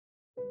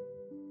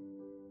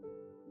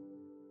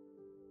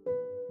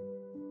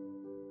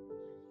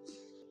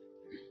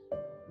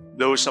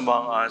those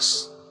among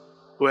us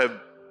who have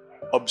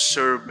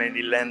observed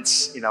many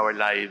Lents in our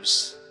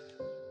lives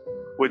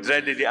would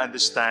readily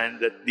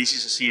understand that this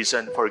is a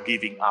season for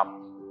giving up.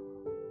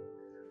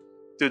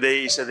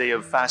 Today is a day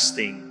of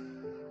fasting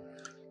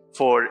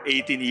for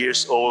 18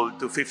 years old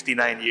to 59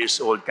 years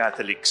old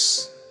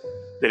Catholics.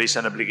 There is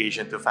an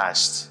obligation to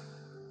fast.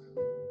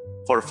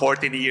 For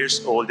 14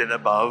 years old and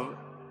above,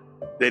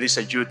 there is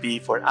a duty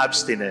for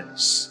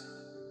abstinence,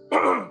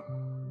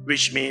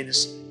 which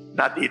means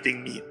not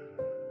eating meat.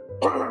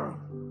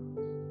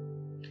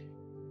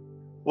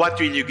 What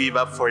will you give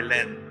up for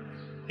Lent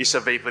is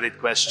a favorite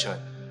question.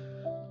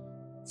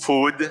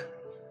 Food,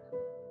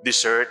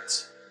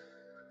 dessert,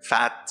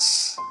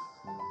 fats.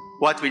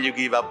 What will you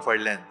give up for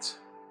Lent?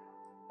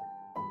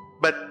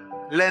 But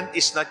Lent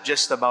is not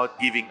just about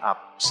giving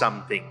up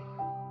something.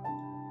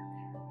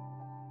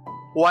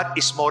 What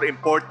is more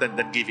important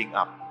than giving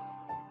up?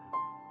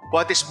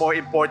 What is more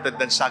important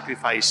than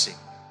sacrificing?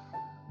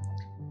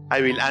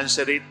 I will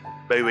answer it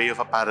by way of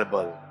a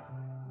parable.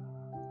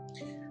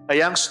 A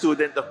young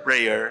student of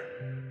prayer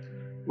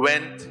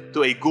went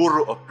to a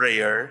guru of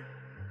prayer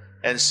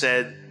and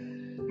said,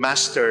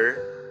 "Master,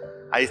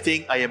 I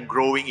think I am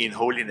growing in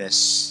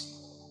holiness."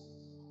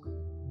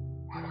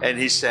 And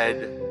he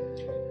said,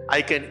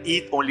 "I can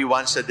eat only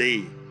once a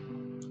day.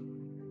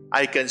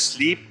 I can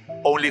sleep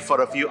only for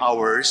a few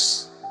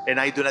hours,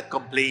 and I do not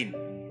complain.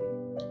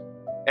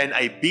 And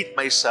I beat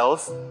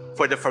myself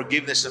for the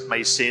forgiveness of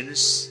my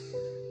sins.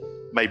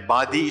 My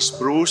body is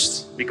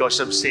bruised because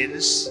of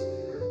sins,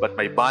 but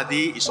my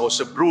body is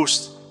also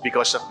bruised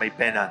because of my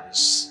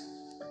penance.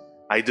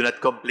 I do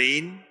not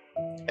complain,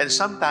 and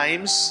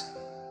sometimes,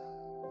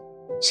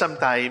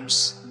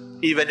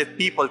 even if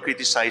people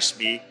criticize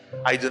me,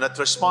 I do not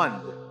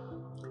respond.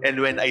 And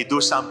when I do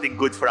something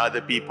good for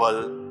other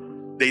people,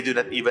 they do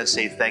not even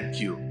say thank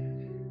you."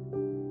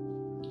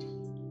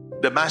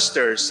 The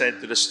master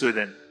said to the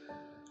student,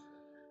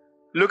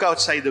 "Look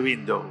outside the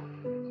window.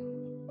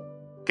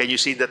 Can you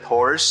see that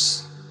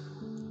horse?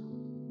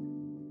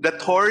 That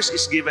horse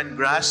is given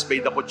grass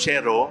by the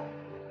kutsero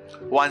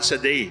once a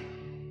day.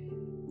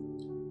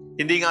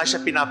 Hindi nga siya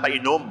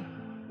pinapainom.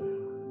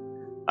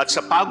 At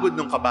sa pagod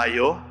ng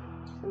kabayo,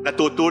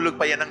 natutulog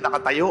pa yan ng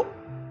nakatayo.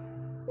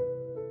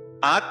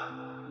 At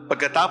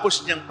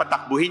pagkatapos niyang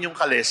patakbuhin yung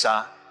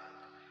kalesa,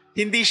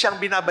 hindi siyang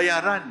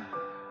binabayaran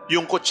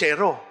yung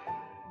kutsero.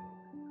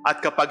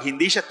 At kapag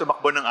hindi siya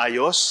tumakbo ng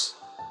ayos,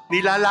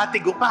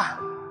 nilalatigo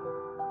pa.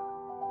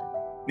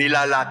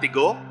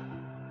 Nilalatigo,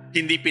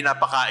 hindi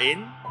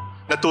pinapakain,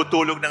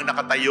 natutulog ng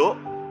nakatayo,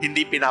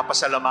 hindi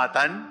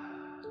pinapasalamatan.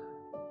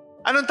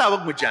 Anong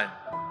tawag mo dyan?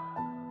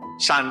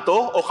 Santo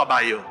o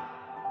kabayo?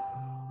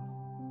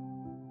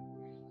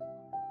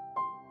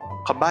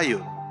 Kabayo.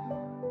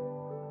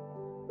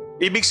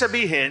 Ibig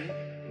sabihin,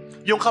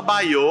 yung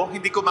kabayo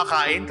hindi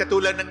kumakain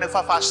katulad ng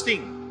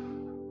nagfa-fasting.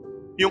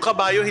 Yung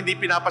kabayo hindi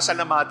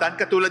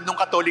pinapasalamatan katulad ng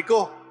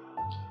Katoliko.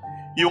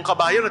 Yung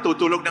kabayo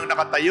natutulog ng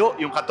nakatayo,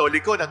 yung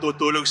Katoliko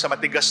natutulog sa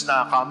matigas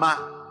na kama.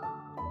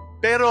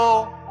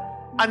 Pero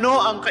ano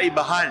ang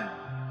kaibahan?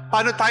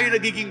 Paano tayo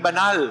nagiging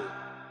banal?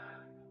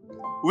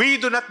 We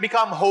do not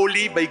become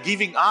holy by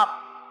giving up.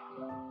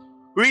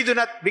 We do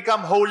not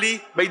become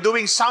holy by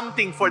doing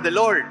something for the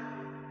Lord.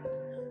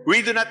 We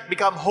do not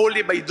become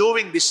holy by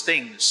doing these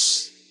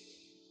things.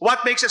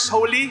 What makes us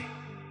holy?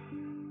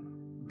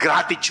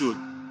 Gratitude.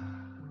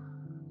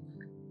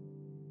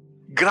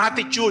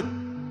 Gratitude.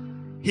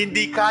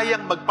 Hindi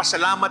kayang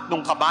magpasalamat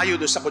ng kabayo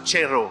doon sa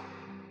kutsero.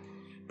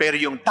 Pero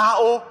yung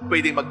tao,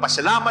 pwedeng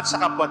magpasalamat sa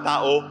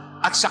kapwa-tao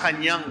at sa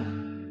kanyang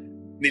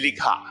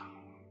nilikha.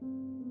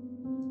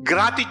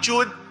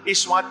 Gratitude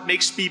is what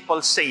makes people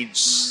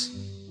saints.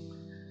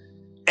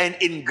 And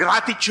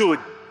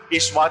ingratitude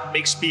is what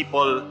makes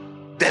people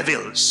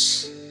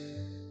devils.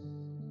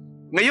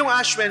 Ngayong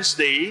Ash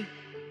Wednesday,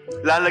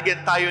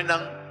 lalagyan tayo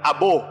ng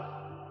abo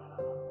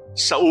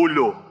sa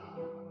ulo.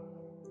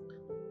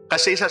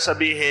 Kasi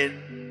sasabihin,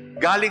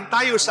 galing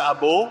tayo sa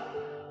abo,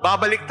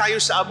 babalik tayo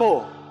sa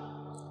abo.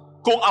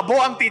 Kung abo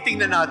ang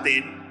titingnan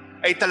natin,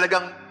 ay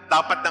talagang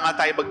dapat na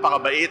nga tayo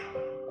magpakabait.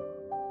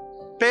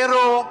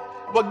 Pero,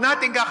 wag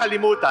nating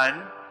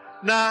kakalimutan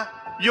na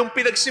yung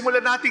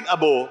pinagsimulan nating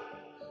abo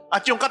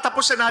at yung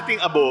katapusan nating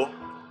abo,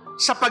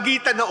 sa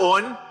pagitan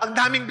noon, ang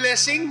daming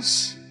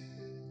blessings.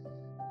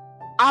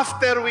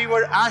 After we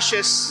were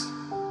ashes,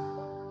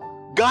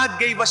 God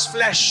gave us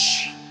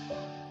flesh.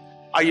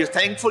 Are you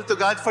thankful to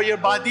God for your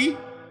body?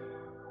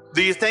 Do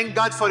you thank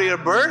God for your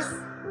birth?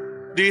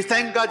 Do you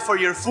thank God for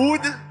your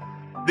food?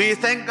 Do you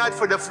thank God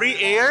for the free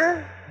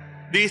air?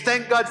 Do you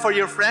thank God for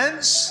your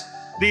friends?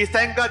 Do you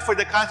thank God for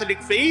the Catholic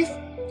faith?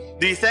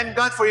 Do you thank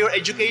God for your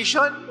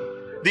education?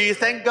 Do you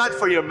thank God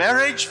for your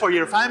marriage, for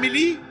your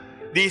family?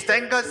 Do you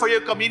thank God for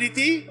your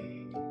community?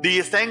 Do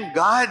you thank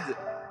God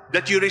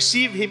that you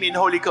receive Him in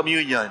Holy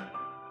Communion?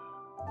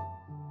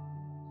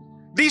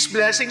 These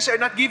blessings are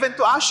not given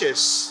to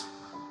ashes.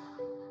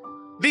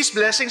 These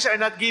blessings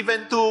are not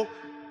given to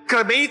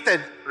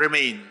cremated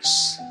remains.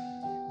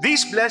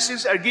 These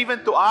blessings are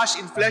given to us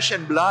in flesh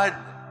and blood.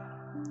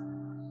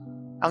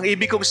 Ang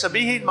ibig kong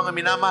sabihin, mga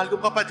minamahal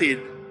kong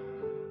kapatid,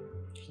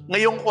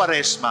 ngayong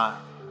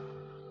Kwaresma,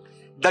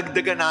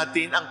 dagdagan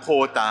natin ang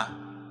quota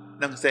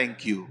ng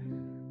thank you.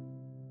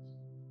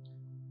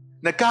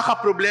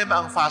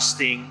 Nagkakaproblema ang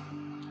fasting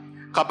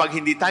kapag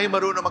hindi tayo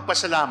marunong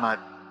magpasalamat.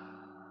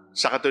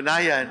 Sa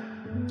katunayan,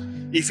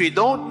 if you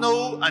don't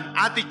know an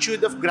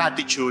attitude of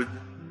gratitude,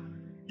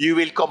 you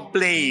will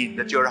complain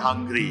that you're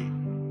hungry.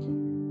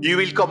 You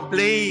will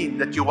complain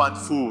that you want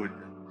food.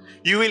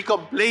 You will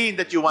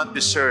complain that you want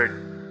dessert.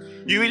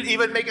 You will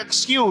even make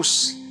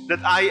excuse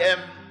that I am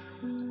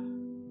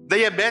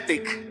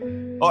diabetic,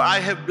 or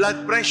I have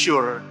blood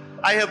pressure,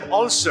 I have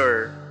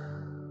ulcer.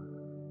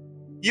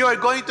 You are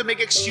going to make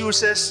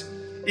excuses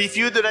if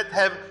you do not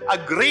have a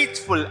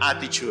grateful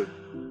attitude.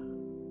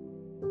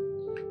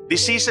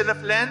 This season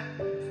of Lent,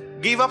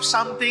 give up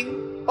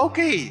something,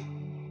 okay.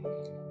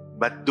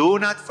 But do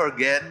not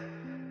forget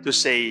to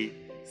say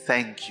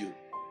thank you.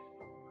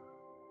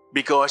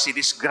 Because it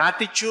is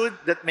gratitude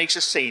that makes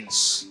us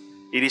saints.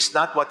 It is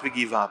not what we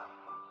give up.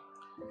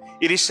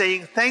 It is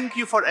saying thank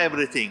you for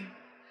everything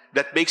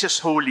that makes us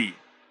holy.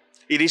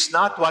 It is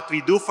not what we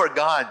do for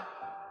God.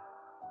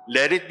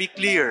 Let it be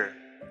clear,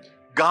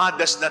 God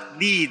does not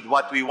need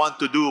what we want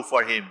to do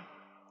for Him.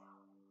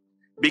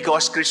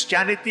 Because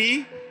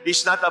Christianity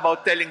is not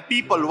about telling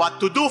people what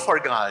to do for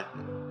God.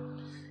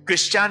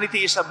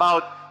 Christianity is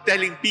about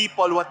telling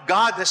people what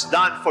God has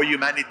done for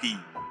humanity.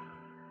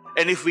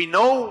 And if we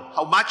know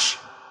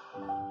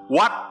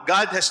what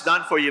God has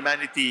done for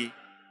humanity,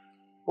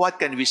 what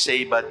can we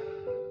say but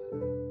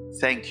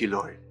thank you,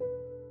 Lord?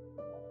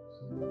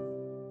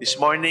 This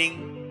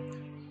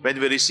morning, when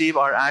we receive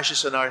our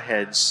ashes on our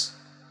heads,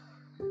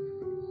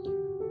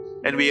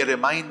 and we are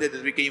reminded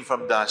that we came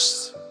from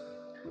dust,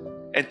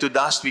 and to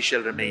dust we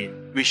shall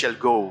remain, we shall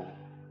go,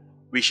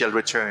 we shall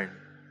return.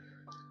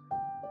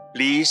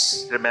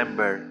 Please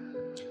remember,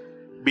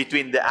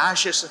 between the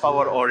ashes of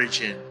our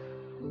origin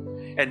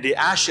and the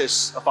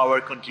ashes of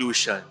our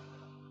conclusion,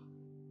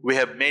 we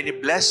have many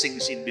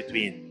blessings in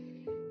between.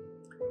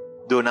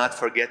 Do not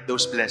forget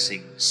those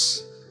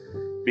blessings,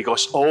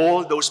 because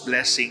all those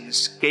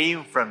blessings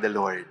came from the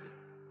Lord.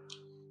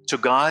 To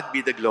God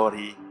be the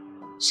glory.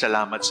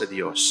 Salamat sa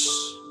Diyos.